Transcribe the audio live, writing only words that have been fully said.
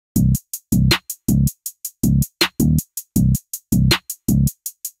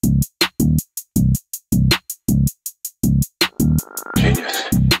Genius.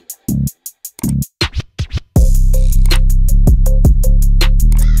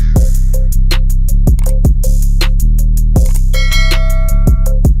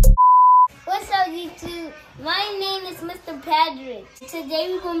 What's up, YouTube? My name is Mr. Patrick.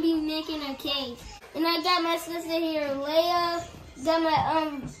 Today we're gonna be making a cake, and I got my sister here, Leia. Got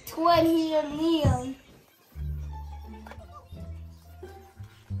my twin here, Liam.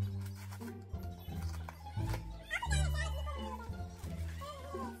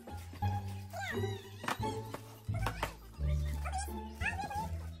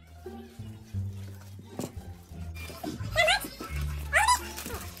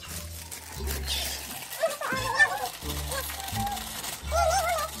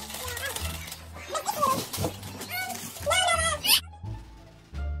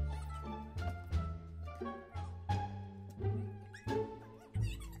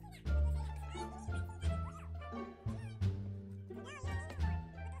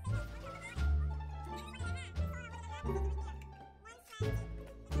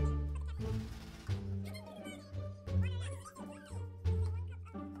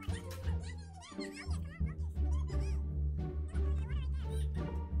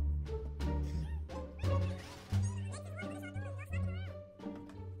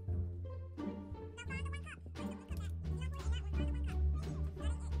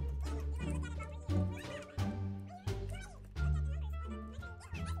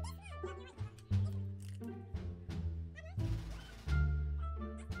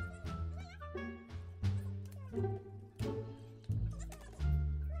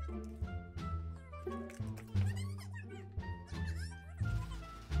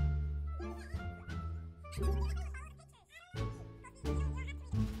 No.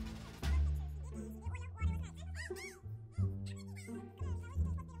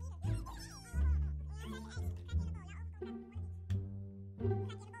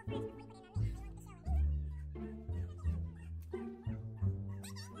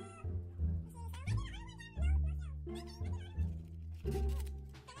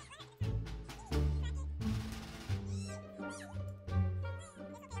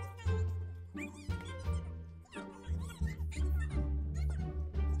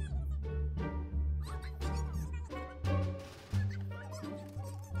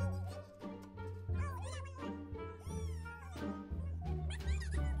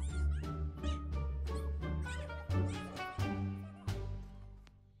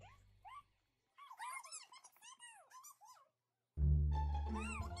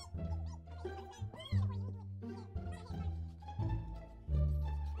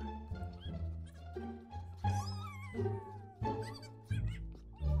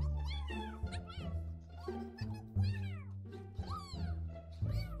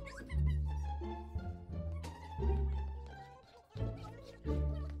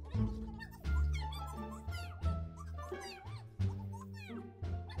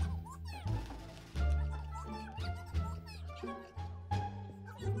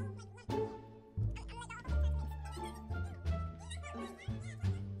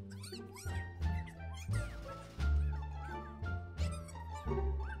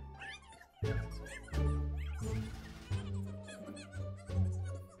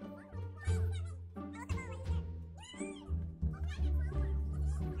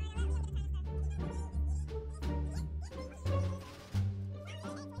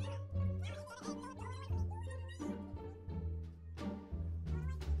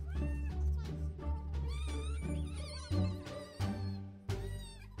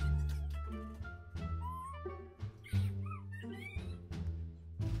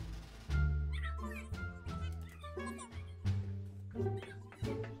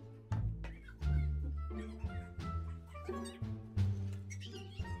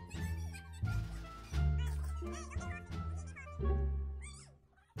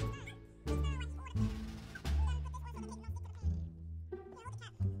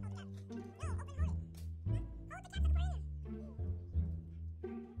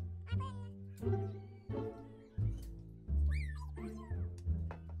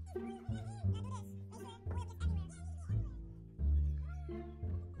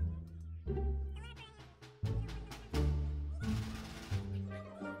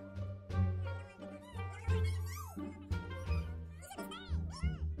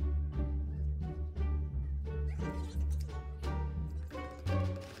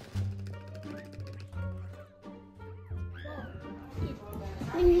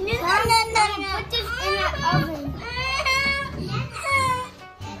 Put this in the oven.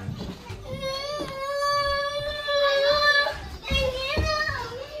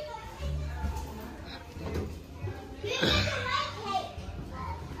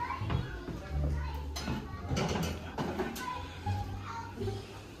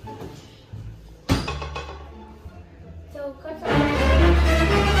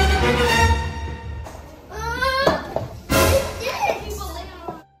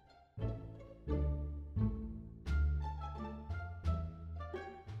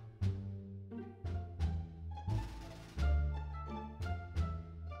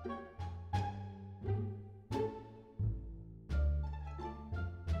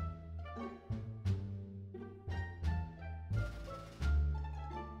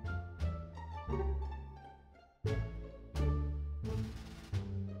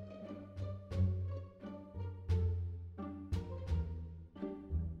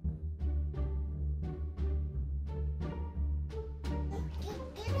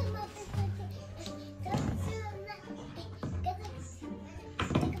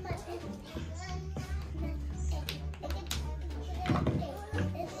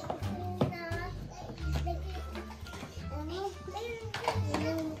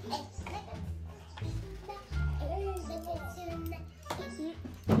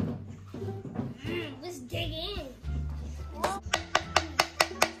 Let's dig in.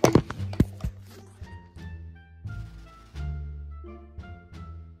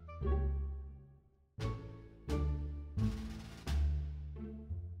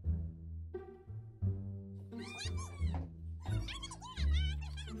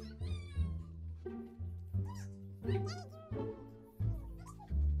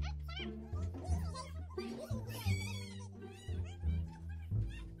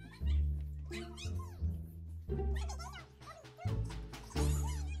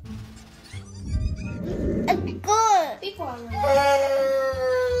 Good. Be quiet.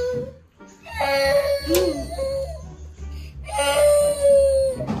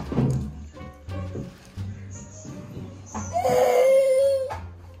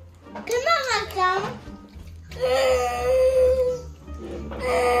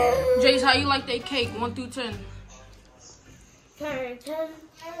 Jace, how you like that cake? 1 through 10. 10.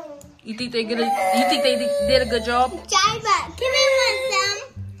 You think they did a good job? Jabba, give me one, Sam.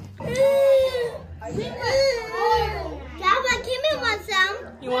 Jabba, give me one, Sam.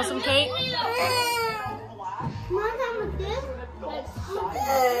 You want some cake? Come on, Sam, with this.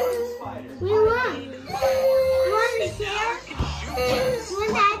 What do you want? You want to share? You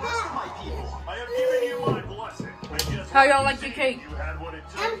want that? How y'all like your cake? 100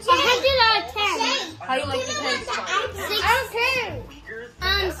 out of 10. How you like your cake? 6 out of 10.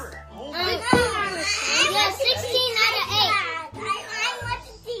 Yeah, 16 out of 8. I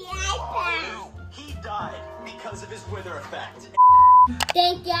wanted the iPad. He died because of his wither effect.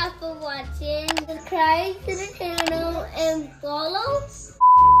 Thank y'all for watching. Subscribe to the channel and follow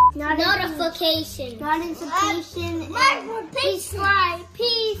notification.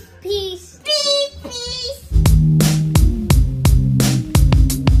 Peace. Peace.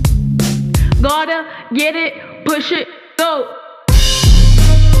 Gotta get it, push it.